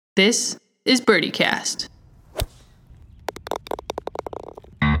This is BirdieCast.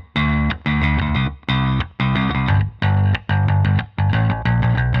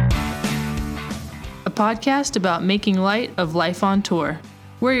 A podcast about making light of life on tour.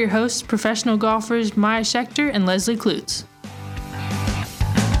 We're your hosts, professional golfers Maya Schechter and Leslie Klutz.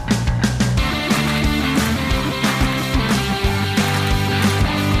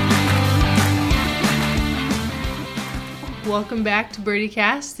 Welcome back to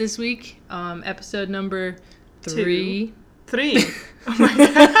BirdieCast. This week, episode number 3. 3. Oh my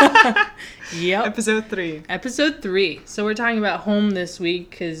god. Yep. Episode 3. Episode 3. So we're talking about home this week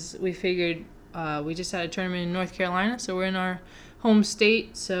because we figured we just had a tournament in North Carolina, so we're in our home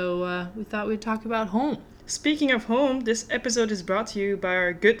state, so we thought we'd talk about home. Speaking of home, this episode is brought to you by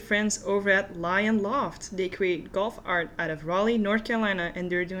our good friends over at Lion Loft. They create golf art out of Raleigh, North Carolina,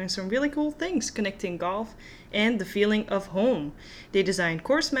 and they're doing some really cool things connecting golf and the feeling of home. They design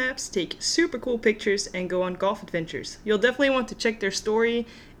course maps, take super cool pictures, and go on golf adventures. You'll definitely want to check their story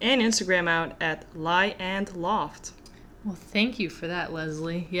and Instagram out at Lion Loft. Well, thank you for that,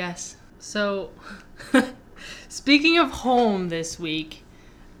 Leslie. Yes. So, speaking of home this week,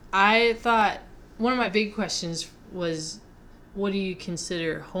 I thought one of my big questions was, what do you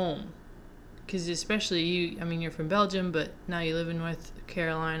consider home? Because especially you're from Belgium, but now you live in North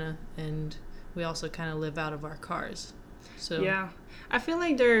Carolina, and we also kind of live out of our cars. So yeah, I feel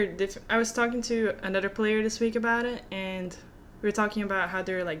like they're different. I was talking to another player this week about it, and we were talking about how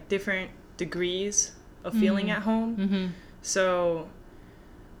there are like different degrees of feeling at home. Mm-hmm. So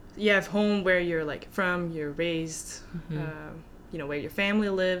you have home where you're like from, you're raised, where your family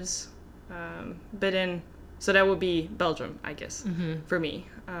lives. So that would be Belgium, I guess, for me.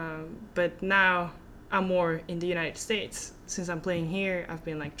 But now I'm more in the United States. Since I'm playing here, I've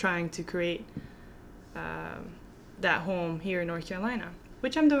been like trying to create that home here in North Carolina,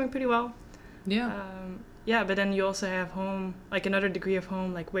 which I'm doing pretty well. Yeah. But then you also have home, like another degree of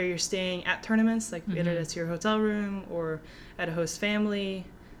home, like where you're staying at tournaments, like whether that's your hotel room or at a host family,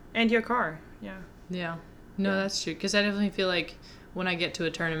 and your car. Yeah. No, that's true. Because I definitely feel like when I get to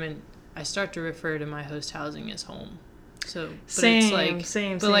a tournament, I start to refer to my host housing as home. So, but same.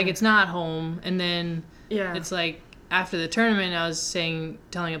 Like it's not home, and then it's like after the tournament, I was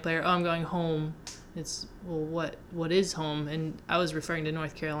telling a player, "Oh, I'm going home." It's what is home? And I was referring to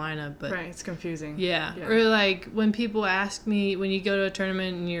North Carolina, but right, it's confusing. Yeah. Or like when people ask me, when you go to a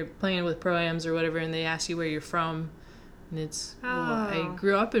tournament and you're playing with pro-ams or whatever, and they ask you where you're from, and it's I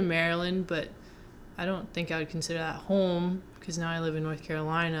grew up in Maryland, but I don't think I would consider that home because now I live in North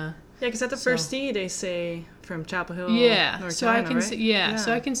Carolina. Yeah, because at the first tee they say from Chapel Hill, North so Carolina, right?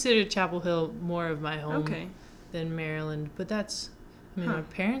 So I consider Chapel Hill more of my home than Maryland. But that's, my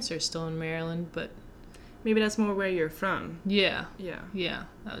parents are still in Maryland, but maybe that's more where you're from. Yeah,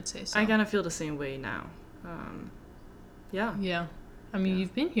 I would say so. I kind of feel the same way now. Yeah. I mean,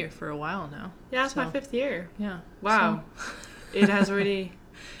 you've been here for a while now. Yeah, it's my 5th year. Yeah. Wow. So. It has already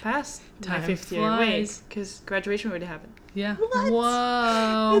passed my 5th year. Wait, because graduation already happened. Yeah. What?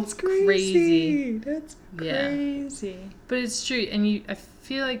 Whoa. That's crazy. That's crazy. Yeah. But it's true. And I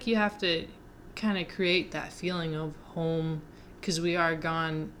feel like you have to kind of create that feeling of home because we are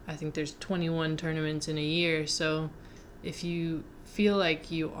gone. I think there's 21 tournaments in a year. So if you feel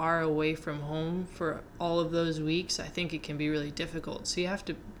like you are away from home for all of those weeks, I think it can be really difficult. So you have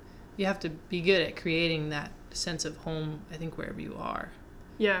to be good at creating that sense of home, I think, wherever you are.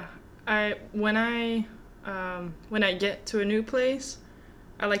 Yeah. When I get to a new place,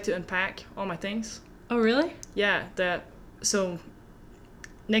 I like to unpack all my things. Oh, really? Yeah. So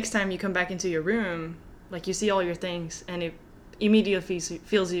next time you come back into your room, like you see all your things, and it immediately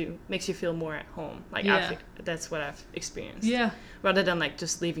makes you feel more at home. Like that's what I've experienced. Yeah. Rather than like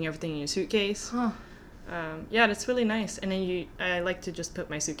just leaving everything in your suitcase. Huh. That's really nice. And then I like to just put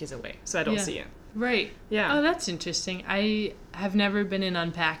my suitcase away so I don't see it. Right. Yeah. Oh, that's interesting. I have never been an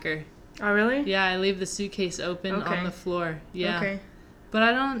unpacker. Oh, really? Yeah, I leave the suitcase open on the floor. Yeah. Okay. But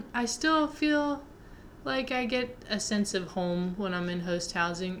I still feel like I get a sense of home when I'm in host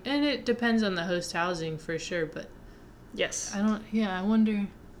housing. And it depends on the host housing for sure, but yes. I wonder,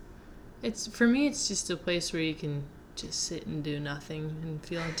 for me, it's just a place where you can just sit and do nothing and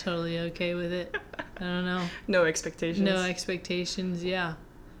feel totally okay with it. I don't know. No expectations. Yeah.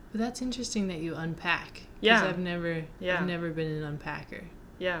 But that's interesting that you unpack. Yeah. Because I've never been an unpacker.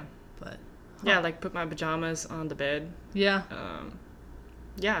 Yeah. But. Yeah, like put my pajamas on the bed. Yeah.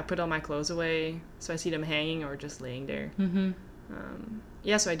 I put all my clothes away so I see them hanging or just laying there. Mm-hmm.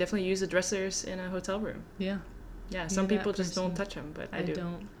 So I definitely use the dressers in a hotel room. Yeah. Yeah, some people just don't touch them, but I do. I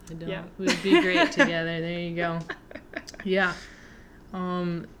don't. Yeah. We'd be great together. There you go. Yeah.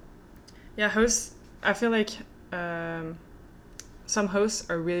 Yeah, hosts, I feel like um, some hosts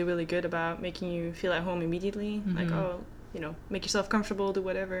are really, really good about making you feel at home immediately. Like, oh, make yourself comfortable, do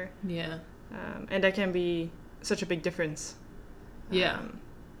whatever. Yeah. And that can be such a big difference. Yeah.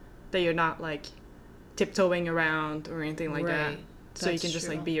 That you're not like tiptoeing around or anything like that. So you That's can just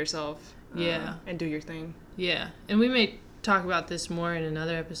true. like be yourself. Yeah. And do your thing. Yeah. And we may talk about this more in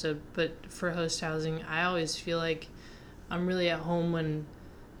another episode, but for host housing, I always feel like I'm really at home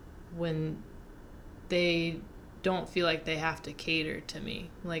when they don't feel like they have to cater to me.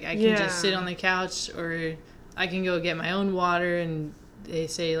 Like I can just sit on the couch, or I can go get my own water, and they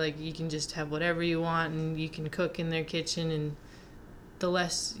say like you can just have whatever you want and you can cook in their kitchen, and the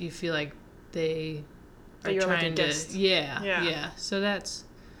less you feel like they are trying to so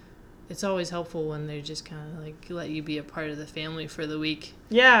it's always helpful when they're just kind of like let you be a part of the family for the week.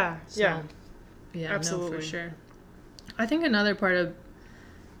 Yeah Absolutely. No, for sure. I think another part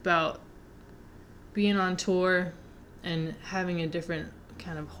about being on tour and having a different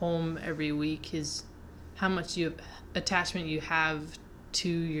kind of home every week is how much attachment you have to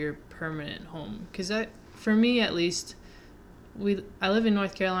your permanent home. Because for me at least, I live in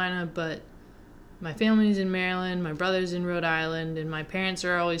North Carolina, but my family's in Maryland, my brother's in Rhode Island, and my parents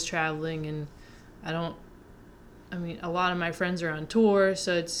are always traveling, and a lot of my friends are on tour,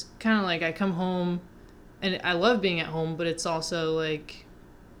 so it's kind of like I come home, and I love being at home, but it's also like,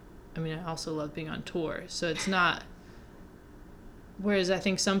 I also love being on tour, so it's not, whereas I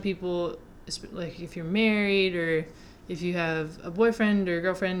think some people, like if you're married or if you have a boyfriend or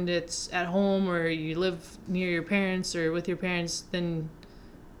girlfriend that's at home, or you live near your parents or with your parents, then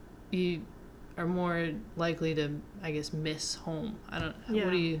you are more likely to, I guess, miss home. How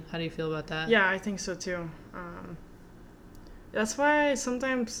do you feel about that? Yeah, I think so too. That's why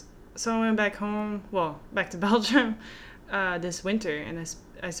sometimes I went back home, back to Belgium this winter, and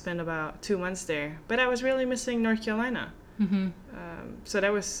I spent about 2 months there, but I was really missing North Carolina. So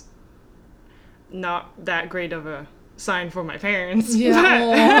that was not that great of a sign for my parents.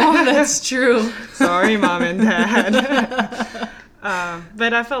 Yeah, that's true. Sorry, Mom and Dad.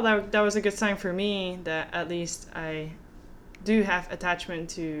 But I felt that was a good sign for me, that at least I do have attachment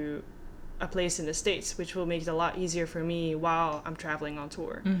to a place in the States, which will make it a lot easier for me while I'm traveling on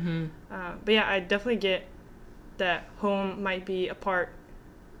tour. But yeah, I definitely get that home might be a part,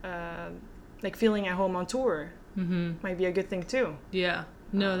 like feeling at home on tour might be a good thing too. Yeah,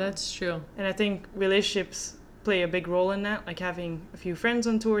 no, that's true. And I think relationships play a big role in that, like having a few friends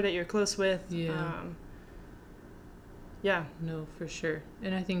on tour that you're close with. Yeah. No, for sure.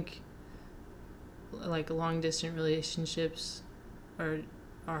 And I think like long distance relationships are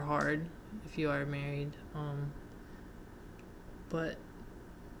hard if you are married. But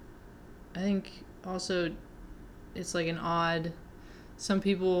I think also it's like some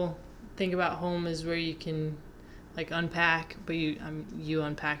people think about home as where you can like unpack, but you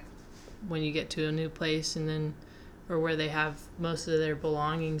unpack when you get to a new place, and then, or where they have most of their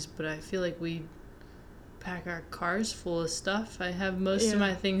belongings. But I feel like we pack our cars full of stuff. I have most of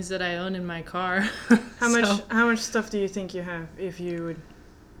my things that I own in my car. How much stuff do you think you have if you would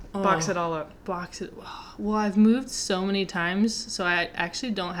box it all up? Well, I've moved so many times, so I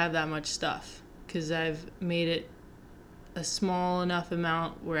actually don't have that much stuff, because I've made it a small enough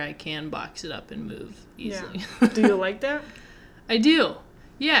amount where I can box it up and move easily. Yeah. Do you like that? I do.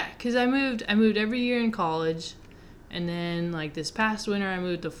 Yeah, because I moved every year in college, and then like this past winter I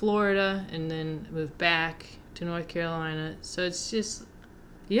moved to Florida, and then moved back to North Carolina. So it's just,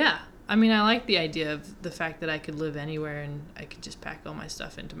 I like the idea of the fact that I could live anywhere and I could just pack all my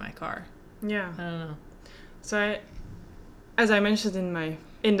stuff into my car. Yeah. I don't know. So as I mentioned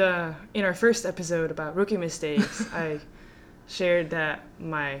in our first episode about rookie mistakes, I shared that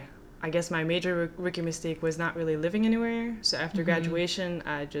my major rookie mistake was not really living anywhere. So after graduation,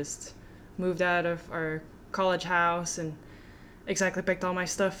 I just moved out of our college house and exactly packed all my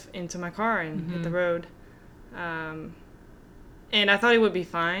stuff into my car and hit the road. And I thought it would be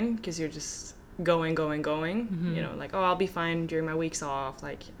fine, because you're just going. Like, I'll be fine during my weeks off.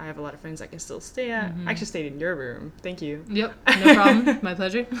 Like, I have a lot of friends I can still stay at. I actually stayed in your room. Thank you. Yep, no problem. My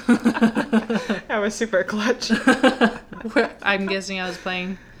pleasure. That was super clutch. I'm guessing I was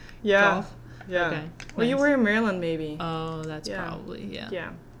playing golf. Yeah. Okay. Well, you were in Maryland, maybe. Oh, that's probably,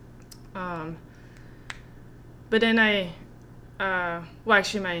 Yeah. But then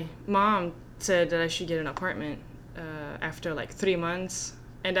actually my mom said that I should get an apartment after like 3 months,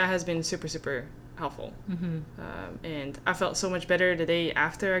 and that has been super, super helpful. And I felt so much better the day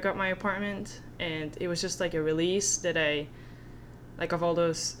after I got my apartment, and it was just like a release that of all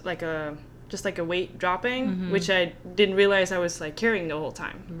those, like a just like a weight dropping, Mm-hmm. which I didn't realize I was like carrying the whole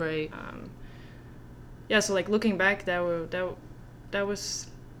time. Right. Yeah, so like looking back, that was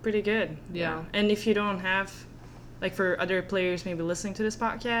pretty good. Yeah. And if you don't have, like for other players maybe listening to this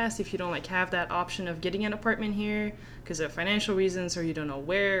podcast, if you don't like have that option of getting an apartment here because of financial reasons, or you don't know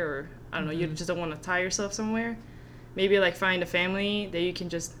where, or I don't know, you just don't want to tie yourself somewhere, maybe like find a family that you can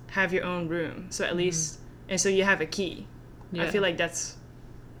just have your own room. So at least, and so you have a key. Yeah. I feel like that's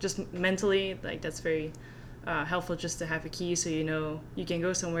just mentally, like that's very helpful just to have a key, so you know you can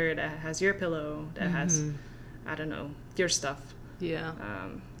go somewhere that has your pillow, that has, I don't know, your stuff. Yeah.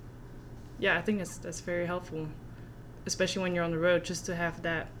 Yeah, I think that's very helpful, especially when you're on the road, just to have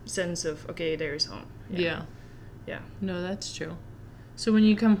that sense of, okay, there's home. Yeah. Yeah. No, that's true. So when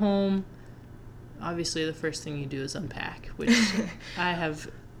you come home, obviously the first thing you do is unpack, which I have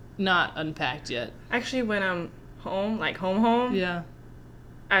not unpacked yet. Actually, when I'm home, like home, Yeah.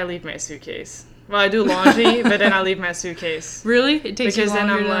 I leave my suitcase. Well, I do laundry, but then I leave my suitcase. Really? It takes Because you then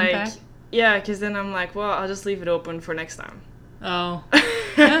longer I'm to like, unpack? yeah, because then I'm like, well, I'll just leave it open for next time. Oh.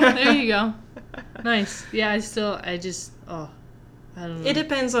 Yeah, there you go. Nice. Yeah, I don't know. It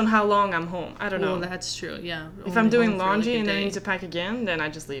depends on how long I'm home. I don't know. Well, that's true. Yeah. If Only I'm doing home for, like, laundry a and then I day. need to pack again, then I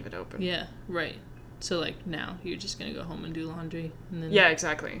just leave it open. Yeah, right. So like now you're just gonna go home and do laundry and then. Yeah,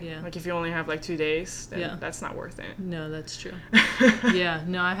 exactly. Yeah. Like if you only have like 2 days, then Yeah. that's not worth it. No, that's true. Yeah,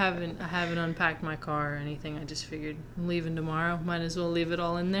 no, I haven't unpacked my car or anything. I just figured I'm leaving tomorrow. Might as well leave it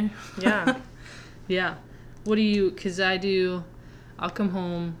all in there. Yeah. Yeah. What do you? Cause I'll come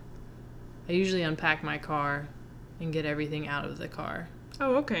home. I usually unpack my car and get everything out of the car,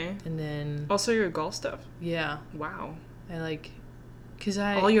 Oh, okay. and then Also your golf stuff. yeah, Wow. I like, cause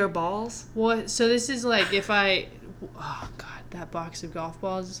I All your balls? what? So this is like if I, oh god, that box of golf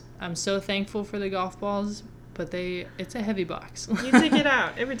balls. I'm so thankful for the golf balls, but it's a heavy box. You take it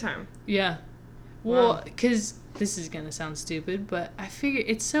out every time. Yeah. Well, Wow. because this is going to sound stupid, but I figure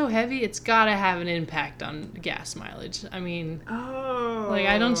it's so heavy, it's got to have an impact on gas mileage. I mean, Oh. like,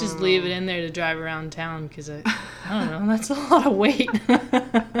 I don't just leave it in there to drive around town because I don't know, that's a lot of weight.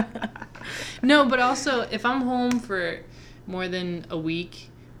 No, but also, if I'm home for more than a week,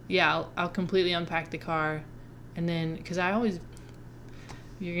 yeah, I'll completely unpack the car. And then, because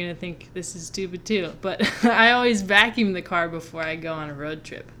you're going to think this is stupid too, but I always vacuum the car before I go on a road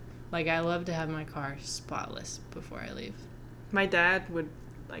trip. Like, I love to have my car spotless before I leave. My dad would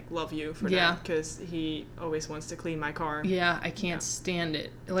like love you for Yeah. that because he always wants to clean my car. Yeah, I can't stand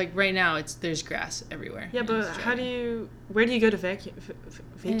it. Like, right now, there's grass everywhere. Yeah, and but it's how do driving. you? Where do you go to vacuum?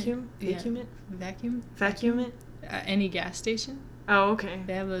 Vacuum? Yeah. Vacuum it? Vacuum? Vacuum it? Any gas station. Oh, okay.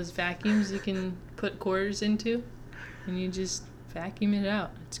 They have those vacuums you can put quarters into, and you just vacuum it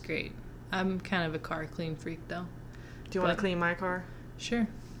out. It's great. I'm kind of a car clean freak, though. Do you want But- to clean my car? Sure.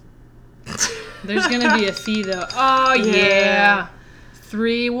 There's gonna be a fee, though. Oh, yeah.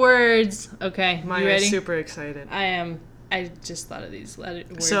 3 words. Okay, Mine you ready? is super excited. I am. I just thought of these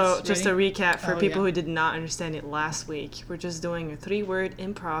words. So, just a Ready? recap for Oh, people yeah. who did not understand it last week. We're just doing a 3-word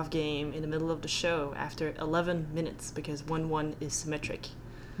improv game in the middle of the show after 11 minutes because 1-1 is symmetric.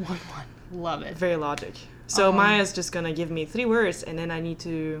 1-1. Love it. Very logic. So Maya's just gonna give me 3 words and then I need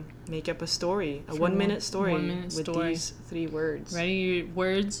to make up a story, a For 1-minute story 1-minute with story. these 3 words. Ready? Your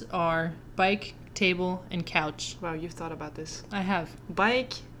words are bike, table, and couch. Wow, you've thought about this. I have.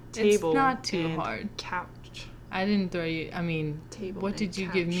 Bike, table, not too and hard. couch. I didn't throw you. I mean, Table what and did you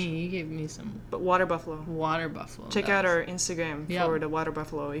give couch. me? You gave me some But water buffalo. water buffalo. Check That out was- our Instagram Yep. for the water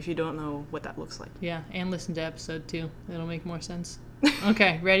buffalo if you don't know what that looks like. Yeah, and listen to episode 2. It'll make more sense.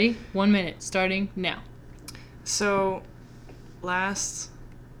 Okay, ready? 1 minute, starting now. So,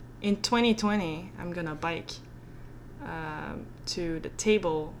 in 2020, I'm gonna bike to the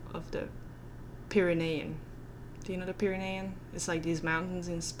table of the Pyrenean. Do you know the Pyrenean? It's like these mountains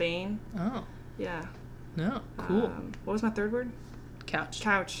in Spain. Oh, Yeah. no, cool. What was my 3rd word? Couch.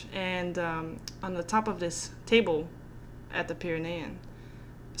 Couch. And on the top of this table at the Pyrenean.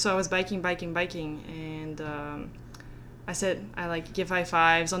 So I was biking, and I said I like give high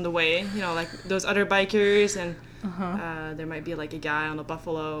fives on the way, you know, like those other bikers, and there might be like a guy on a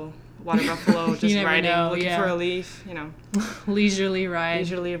buffalo, water buffalo, just never riding, know, looking yeah. for a leaf, you know, Leisurely ride.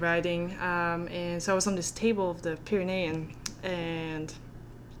 leisurely riding. And so I was on this table of the Pyrenean, and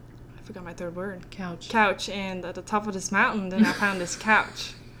I forgot my 3rd word. Couch. And at the top of this mountain, then I found this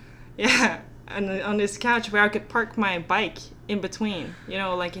couch. Yeah, and on this couch where I could park my bike in between, you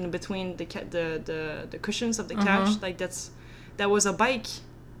know, like in between the cushions of the couch, like that was a bike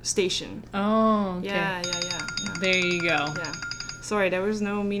station. Oh, okay. Yeah. There you go. Yeah. Sorry, there was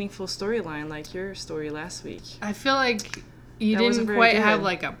no meaningful storyline like your story last week. I feel like You That wasn't didn't very quite have good.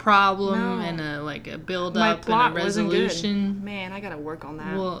 like a problem No. and a build My up plot and a wasn't good. resolution. Man, I gotta work on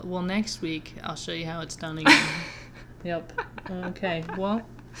that. Well, next week I'll show you how it's done again. Yep. Okay. Well,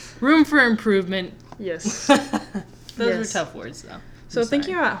 room for improvement. Yes. Those Yes. were tough words, though. So I'm sorry.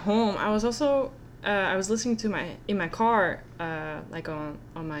 thinking about home, I was also I was listening to in my car, like on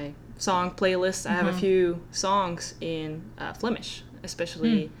my song playlist. I have a few songs in Flemish,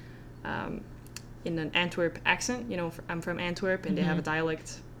 especially in an Antwerp accent. You know, I'm from Antwerp, and they have a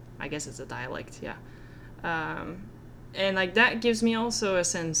dialect. I guess it's a dialect, yeah. And like that gives me also a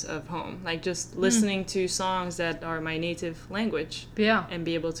sense of home, like just listening to songs that are my native language. Yeah. And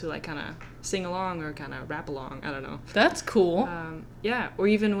be able to like kind of sing along or kind of rap along. I don't know. That's cool. Yeah, or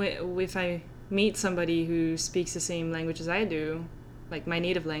even if I meet somebody who speaks the same language as I do, like my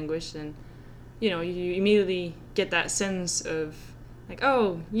native language, then, you know, you immediately get that sense of like,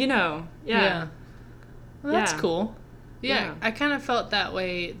 oh, you know, yeah. Well, that's Yeah. cool. Yeah, Yeah. I kind of felt that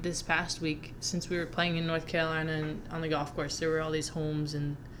way this past week since we were playing in North Carolina and on the golf course. There were all these homes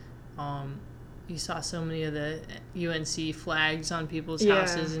and you saw so many of the UNC flags on people's Yeah.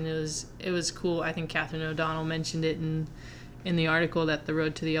 houses, and it was cool. I think Catherine O'Donnell mentioned it in the article that the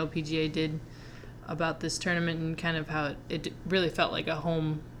Road to the LPGA did about this tournament and kind of how it really felt like a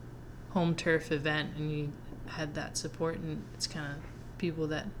home turf event, and you had that support, and it's kind of people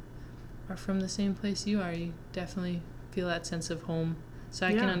that are from the same place you are. You definitely feel that sense of home. So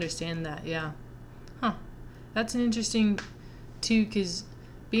I can Yeah. understand that, yeah. Huh. That's an interesting, too, because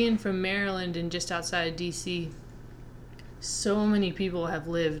being from Maryland and just outside of D.C., so many people have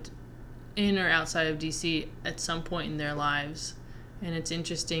lived in or outside of D.C. at some point in their lives. And it's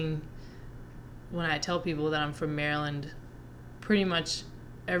interesting when I tell people that I'm from Maryland, pretty much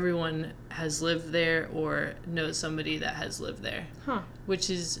everyone has lived there or knows somebody that has lived there. Huh. Which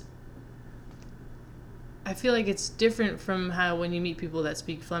is, I feel like it's different from how when you meet people that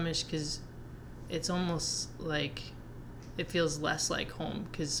speak Flemish, because it's almost like it feels less like home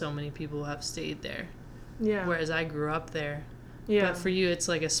because so many people have stayed there. Yeah. Whereas I grew up there. Yeah. But for you, it's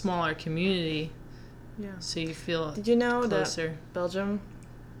like a smaller community, Yeah. so you feel Did you know closer. that Belgium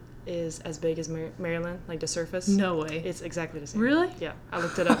is as big as Maryland, like the surface? No way. It's exactly the same. Really? Yeah, I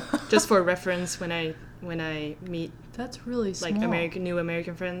looked it up just for reference when I meet That's really small. like new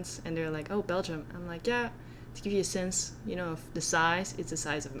American friends, and they're like, "Oh, Belgium." I'm like, "Yeah." To give you a sense, you know, of the size, it's the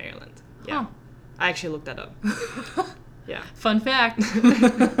size of Maryland. Yeah, Huh. I actually looked that up. Yeah. Fun fact.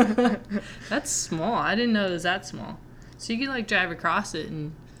 That's small. I didn't know it was that small. So you could like drive across it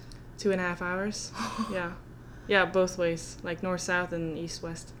and 2.5 hours. Yeah. Yeah, both ways, like north, south, and east,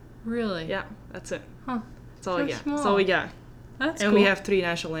 west. really. Yeah, that's it. Huh. That's all So I got. small. That's all we got. That's And cool. we have 3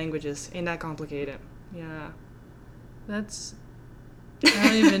 national languages. Ain't that complicated? Yeah. That's. I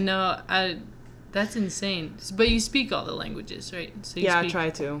don't even know. That's insane. But you speak all the languages, right? So you Yeah, I speak, try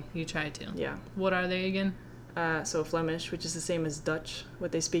to. You try to. Yeah. What are they again? So Flemish, which is the same as Dutch,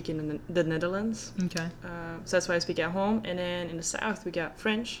 what they speak in the Netherlands. Okay. So that's what I speak at home. And then in the south we got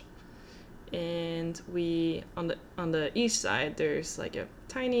French, and we on the east side there's like a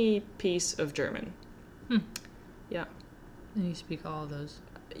tiny piece of German. Yeah. And you speak all of those.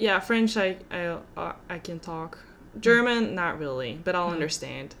 Yeah, French I can talk. German not really, but I'll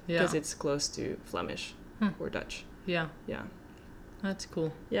understand because Yeah. it's close to Flemish or Dutch. Yeah. Yeah. That's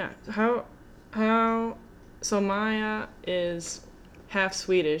cool. Yeah. How so Maya is half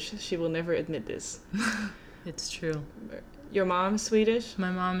Swedish. She will never admit this. It's true. Your mom's Swedish?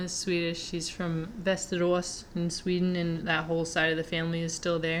 My mom is Swedish. She's from Västerås in Sweden, and that whole side of the family is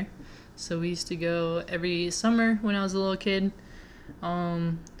still there. So we used to go every summer when I was a little kid,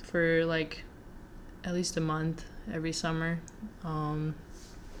 for like at least a month every summer.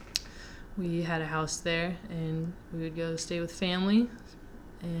 We had a house there, and we would go stay with family.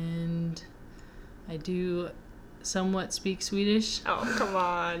 And I do somewhat speak Swedish. Oh, come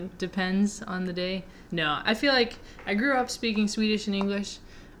on. Depends on the day. No, I feel like I grew up speaking Swedish and English,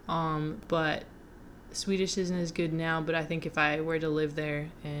 but Swedish isn't as good now. But I think if I were to live there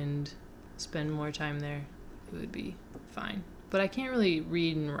and spend more time there, it would be fine. But I can't really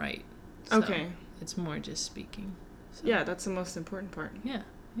read and write. So Okay. It's more just speaking. So, Yeah, that's the most important part. Yeah.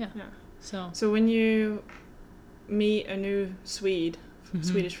 So So when you meet a new Swedish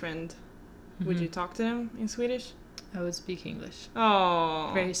friend, would Mhm. you talk to them in Swedish? I would speak English.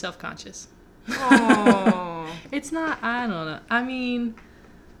 Oh. Very self-conscious. Oh. It's not, I don't know. I mean,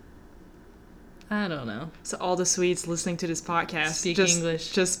 I don't know. So all the Swedes listening to this podcast, Speak just,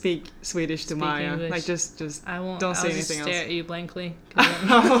 English. Just speak Swedish to Speak Maya. English. Like just I won't. Don't say I'll just anything stare else. at you blankly.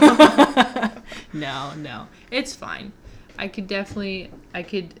 No, it's fine. I could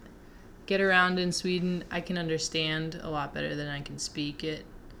get around in Sweden. I can understand a lot better than I can speak it.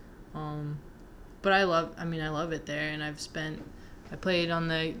 But I love it there, and I played on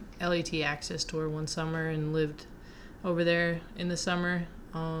the LAT Access Tour one summer and lived over there in the summer.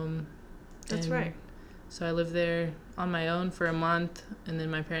 That's right. So I lived there on my own for a month, and then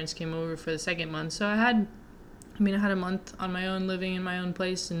my parents came over for the second month. So I had a month on my own, living in my own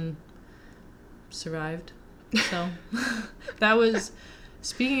place, and survived. So that was,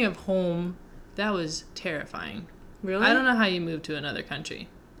 speaking of home, that was terrifying. Really? I don't know how you move to another country.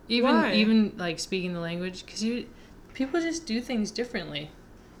 Why? Even like speaking the language, because people just do things differently.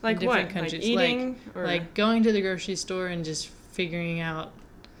 Like in different what? countries. Like eating? Or... Like going to the grocery store and just figuring out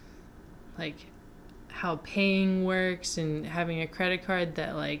like how paying works and having a credit card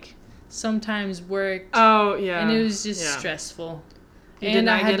that like sometimes worked. Oh, yeah. And it was just stressful. You did and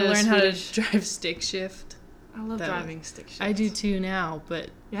not I had get to a learn Swedish... how to drive stick shift. I love driving stick shift. I do too now, but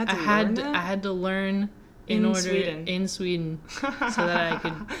you had to I had to learn in Sweden so that I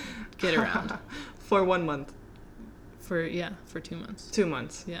could get around. For 1 month. For 2 months. 2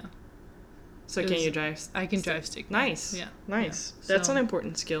 months. Yeah. So can you drive? I can drive stick. Nice. Yeah. Nice. Yeah. That's an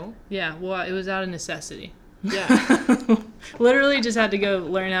important skill. Yeah. Well, it was out of necessity. Yeah. Literally just had to go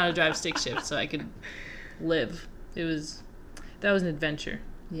learn how to drive stick shift so I could live. That was an adventure.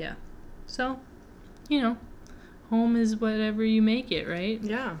 Yeah. So, home is whatever you make it, right?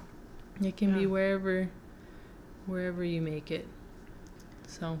 Yeah. It can be wherever you make it.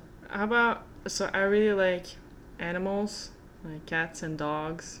 So. How about, so I really like animals, like cats and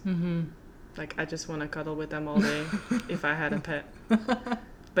dogs. Mm-hmm. Like, I just want to cuddle with them all day if I had a pet.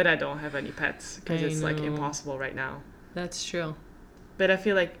 But I don't have any pets because it's like impossible right now. That's true. But I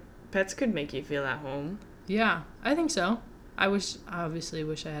feel like pets could make you feel at home. Yeah, I think so. I obviously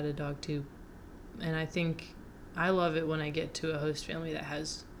wish I had a dog too. And I think I love it when I get to a host family that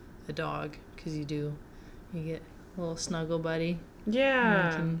has a dog, because you get a little snuggle buddy.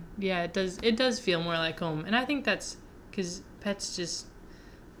 Yeah. It does feel more like home. And I think that's because pets just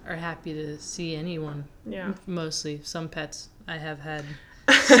are happy to see anyone. Yeah. Mostly. Some pets I have had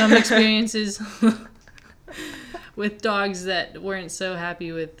some experiences with dogs that weren't so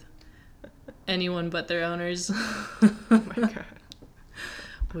happy with anyone but their owners. Oh my god.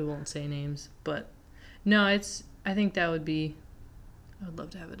 We won't say names, but no, I think I would love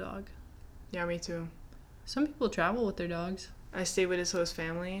to have a dog. Yeah, me too. Some people travel with their dogs. I stayed with his host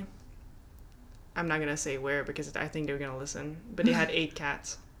family. I'm not gonna say where because I think they're gonna listen. But they had 8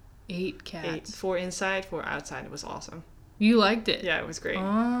 cats. 8 cats. 4 inside, 4 outside. It was awesome. You liked it? Yeah, it was great.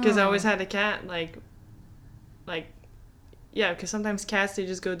 Because I always had a cat, because sometimes cats, they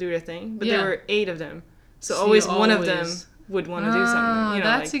just go do their thing. But there were 8 of them. So always one of them would want to do something.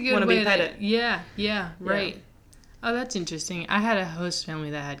 That's a good want to way be petted. Yeah, right. Yeah. Oh, that's interesting. I had a host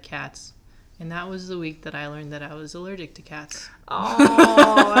family that had cats. And that was the week that I learned that I was allergic to cats.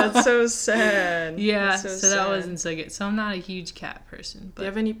 Oh, that's so sad. Yeah, so that wasn't so good. So I'm not a huge cat person. But do you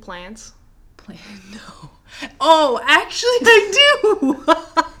have any plants? No. Oh, actually I do.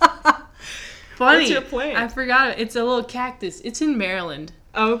 Funny. What's your plant? I forgot it. It's a little cactus. It's in Maryland.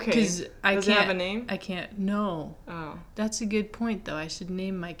 Oh, okay. Does it have a name? I can't. No. Oh. That's a good point, though. I should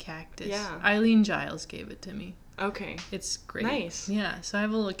name my cactus. Yeah. Eileen Giles gave it to me. Okay. It's great. Nice. Yeah, so I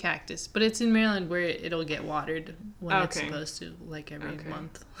have a little cactus. But it's in Maryland where it'll get watered when it's supposed to, like every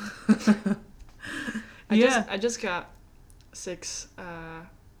month. I just got 6,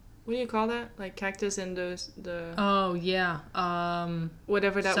 what do you call that? Like cactus and the... Oh, yeah.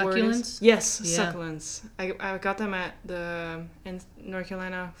 Whatever that word is. Succulents? Yes, succulents. I got them at the North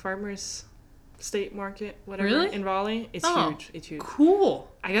Carolina Farmers State Market, whatever. Really? In Raleigh. It's huge. It's huge. Cool.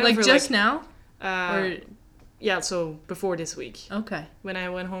 I got it it for just now? Or... Yeah, so before this week. Okay. When I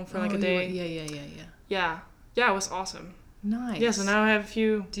went home for like a day. Yeah. Yeah, it was awesome. Nice. Yeah, so now I have a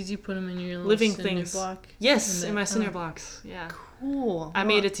few... Did you put them in your living cinder things. block? Yes, in my cinder blocks. Yeah. Cool. I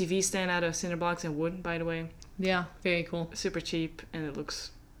made a TV stand out of cinder blocks and wood, by the way. Yeah, very cool. Super cheap, and it looks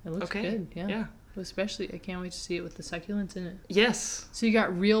okay. Good, yeah. Yeah. Especially, I can't wait to see it with the succulents in it. Yes. So you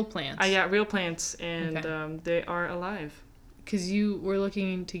got real plants. I got real plants, and they are alive. Because you were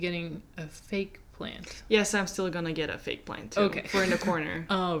looking into getting a fake plant. Yes, I'm still gonna get a fake plant, too. Okay. For in the corner.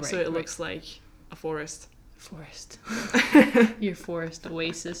 Oh, right. So it looks like a forest. Your forest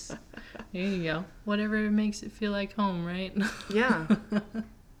oasis. There you go. Whatever makes it feel like home, right? Yeah.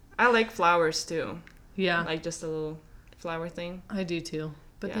 I like flowers, too. Yeah. Like just a little flower thing. I do, too.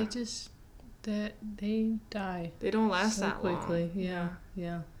 But they just... They die. They don't last so that quickly. long.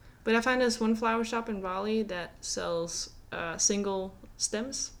 Yeah. But I found this one flower shop in Raleigh that sells single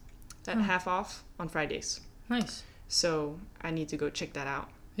stems at half off on Fridays. Nice. So I need to go check that out.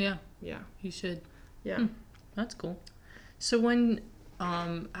 Yeah. Yeah. You should. Yeah. That's cool. So when,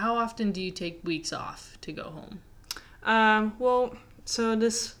 how often do you take weeks off to go home? Well, so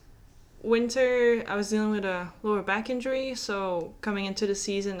this winter I was dealing with a lower back injury, so coming into the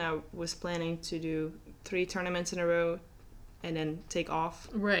season I was planning to do 3 tournaments in a row and then take off.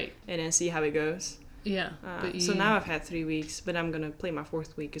 Right. And then see how it goes. Yeah. So now I've had 3 weeks, but I'm going to play my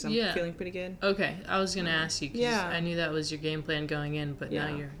 4th week because I'm feeling pretty good. Okay. I was going to ask you because I knew that was your game plan going in, but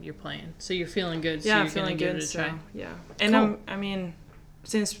now you're playing. So you're feeling good, so you're going to give it a try. Yeah. And cool. I mean,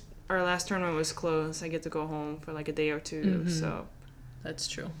 since our last tournament was closed, I get to go home for like a day or 2, so... That's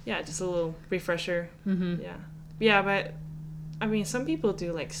true. Yeah, just a little refresher. Yeah. Yeah, but... I mean, some people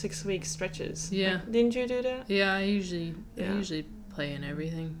do like 6-week stretches. Yeah. Like, didn't you do that? Yeah, I usually play in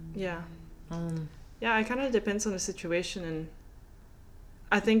everything. Yeah. Yeah, it kind of depends on the situation, and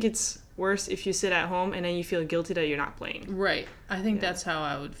I think it's worse if you sit at home and then you feel guilty that you're not playing. Right. I think that's how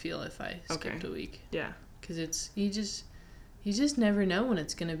I would feel if I skipped a week. Yeah. Because it's you just never know when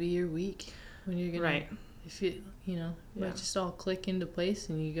it's gonna be your week, when you're gonna. Right. If it might just all click into place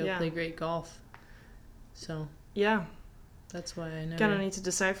and you go play great golf. So. Yeah. That's why I never... Kind of need to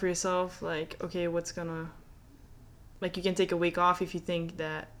decide for yourself, like, okay, what's gonna... Like, you can take a week off if you think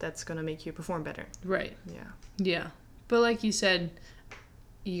that that's gonna make you perform better. Right. Yeah. Yeah. But like you said,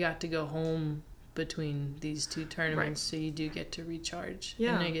 you got to go home between these 2 tournaments, so you do get to recharge.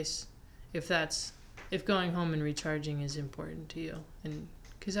 Yeah. And I guess if going home and recharging is important to you, and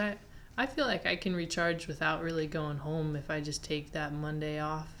because I feel like I can recharge without really going home if I just take that Monday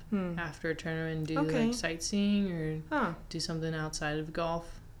off after a tournament and do like sightseeing or do something outside of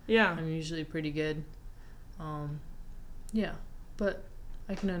golf. Yeah. I'm usually pretty good. Yeah, but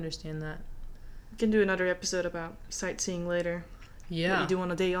I can understand that. We can do another episode about sightseeing later. Yeah. What you do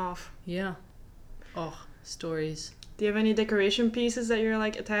on a day off. Yeah. Oh, stories. Do you have any decoration pieces that you're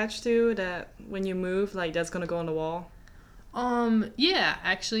like attached to that when you move, like that's gonna go on the wall? Yeah,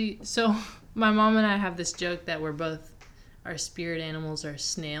 actually. So my mom and I have this joke that our spirit animals are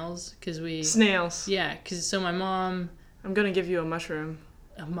snails Snails. Yeah, because my mom... I'm gonna give you a mushroom.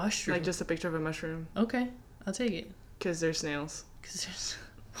 A mushroom? Like just a picture of a mushroom. Okay, I'll take it. Because they're snails. Because there's...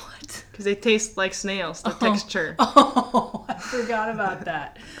 What? Because they taste like snails, the texture. Oh, I forgot about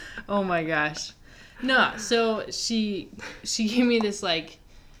that. Oh my gosh. No, so she gave me this like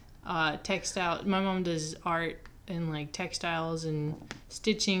textile... My mom does art and like textiles and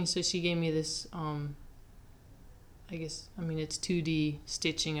stitching, so she gave me this it's 2D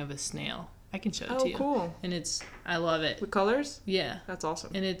stitching of a snail. I can show it to you. Oh, cool. And I love it. With colors? Yeah. That's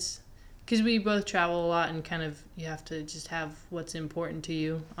awesome. And it's because we both travel a lot and kind of you have to just have what's important to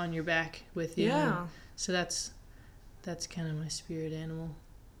you on your back with you. Yeah. And so that's kind of my spirit animal.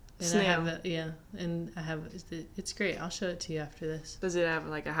 And snail. I have it's great. I'll show it to you after this. Does it have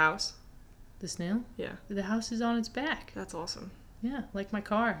like a house? The snail? Yeah. The house is on its back. That's awesome. Yeah, like my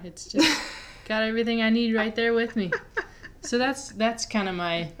car. It's just got everything I need right there with me. So that's kind of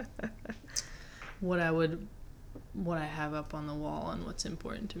my what I have up on the wall and what's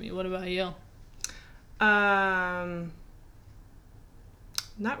important to me. What about you? Not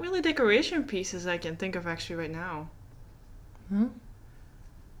really decoration pieces I can think of actually right now. Huh?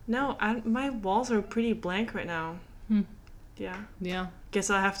 No, my walls are pretty blank right now. Yeah. Yeah. Guess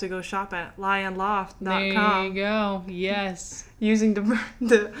I'll have to go shop at lionloft.com. There you go. Yes. Using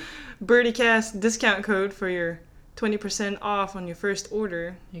the BirdieCast discount code for your 20% off on your first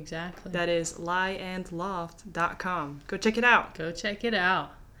order. Exactly. That is lionloft.com. Go check it out. Go check it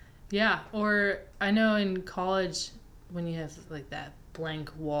out. Yeah. Or I know in college when you have like that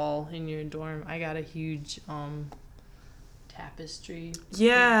blank wall in your dorm, I got a huge tapestry.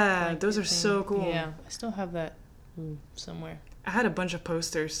 Yeah, those are so cool. Yeah. I still have that somewhere. I had a bunch of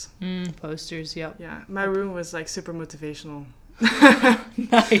posters. Posters, yep. Yeah, my room was like super motivational.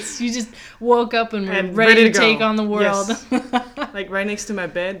 Nice. You just woke up and were ready to take on the world. Yes. Like right next to my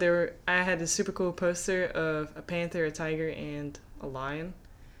bed, I had this super cool poster of a panther, a tiger, and a lion.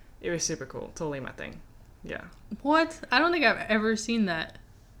 It was super cool. Totally my thing. Yeah. What? I don't think I've ever seen that.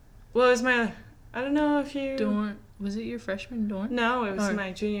 Well, it was I don't know if you... Dorm. Was it your freshman dorm? No, it was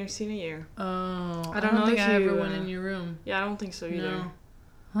my junior, senior year. Oh. I don't think I ever went in your room. Yeah, I don't think so either. No.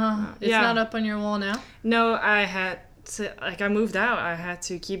 Huh. It's not up on your wall now? No, I had to, I moved out. I had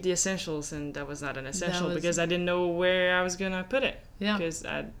to keep the essentials, and that was not an essential because I didn't know where I was going to put it. Yeah. Because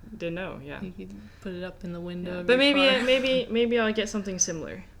I didn't know, yeah. You could put it up in the window of but your car. maybe I'll get something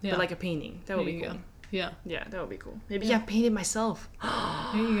similar. Yeah. But like a painting. That would be cool. Go. Yeah. Yeah, that would be cool. Maybe I paint it myself.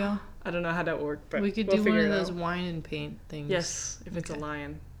 There you go. I don't know how that worked, but we could do one of those wine and paint things. Yes, if it's a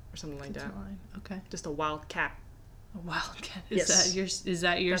lion or something like that. A lion. Okay. Just a wild cat. A wildcat. Yes. Is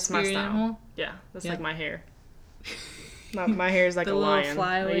that your That's my spirit style. animal? Yeah, that's Yeah. like my hair. My hair is like The a little lion. Like,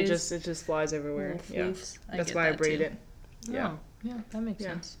 flyaways. it just flies everywhere. Little Yeah, floofs. that's get why I that braid too. it. Yeah. Oh, yeah, that makes Yeah.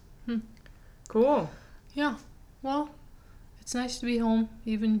 sense. Cool. Yeah. Well, it's nice to be home.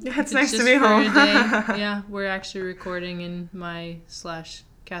 Even Yeah, if it's nice to just be for home. a day. Yeah, we're actually recording in my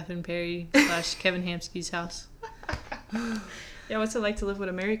 / Catherine Perry / Kevin Hamsky's house. Yeah, what's it like to live with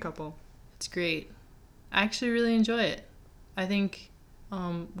a married couple? It's great. I actually really enjoy it. I think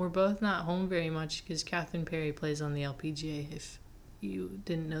we're both not home very much because Catherine Perry plays on the LPGA, if you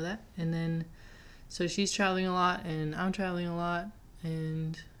didn't know that. And then, so she's traveling a lot and I'm traveling a lot.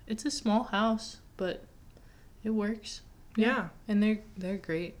 And it's a small house, but it works. Yeah. And they're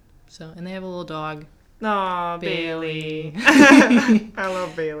great. So, and they have a little dog. Aw, Bailey. Bailey. I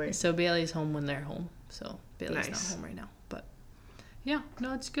love Bailey. So Bailey's home when they're home. So Bailey's Nice. not home right now. But yeah,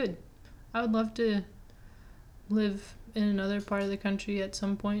 no, it's good. I would love to live in another part of the country at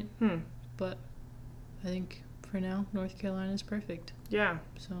some point. But I think for now, North Carolina is perfect. Yeah.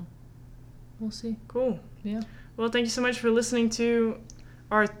 So we'll see. Cool. Yeah. Well, thank you so much for listening to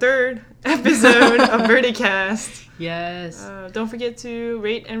our 3rd episode of Verticast. Yes. Don't forget to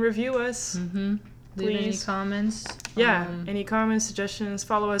rate and review us. Mm-hmm. Leave any Please. comments. Yeah, any comments, suggestions,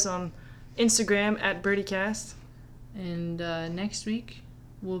 follow us on Instagram at Birdicast. And next week,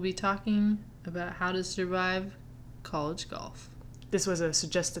 we'll be talking about how to survive college golf. This was a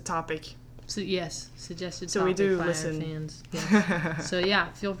suggested topic. So yes, suggested So topic we do by listen. our fans. Yes. So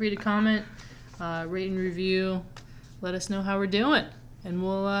yeah, feel free to comment, rate and review. Let us know how we're doing. And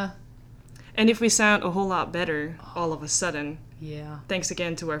we'll, And if we sound a whole lot better all of a sudden, yeah. thanks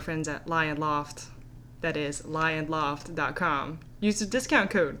again to our friends at Lion Loft. That is lionloft.com. Use the discount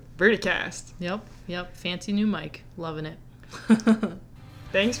code Verticast. Yep. Fancy new mic. Loving it.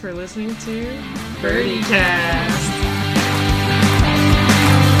 Thanks for listening to Birdicast.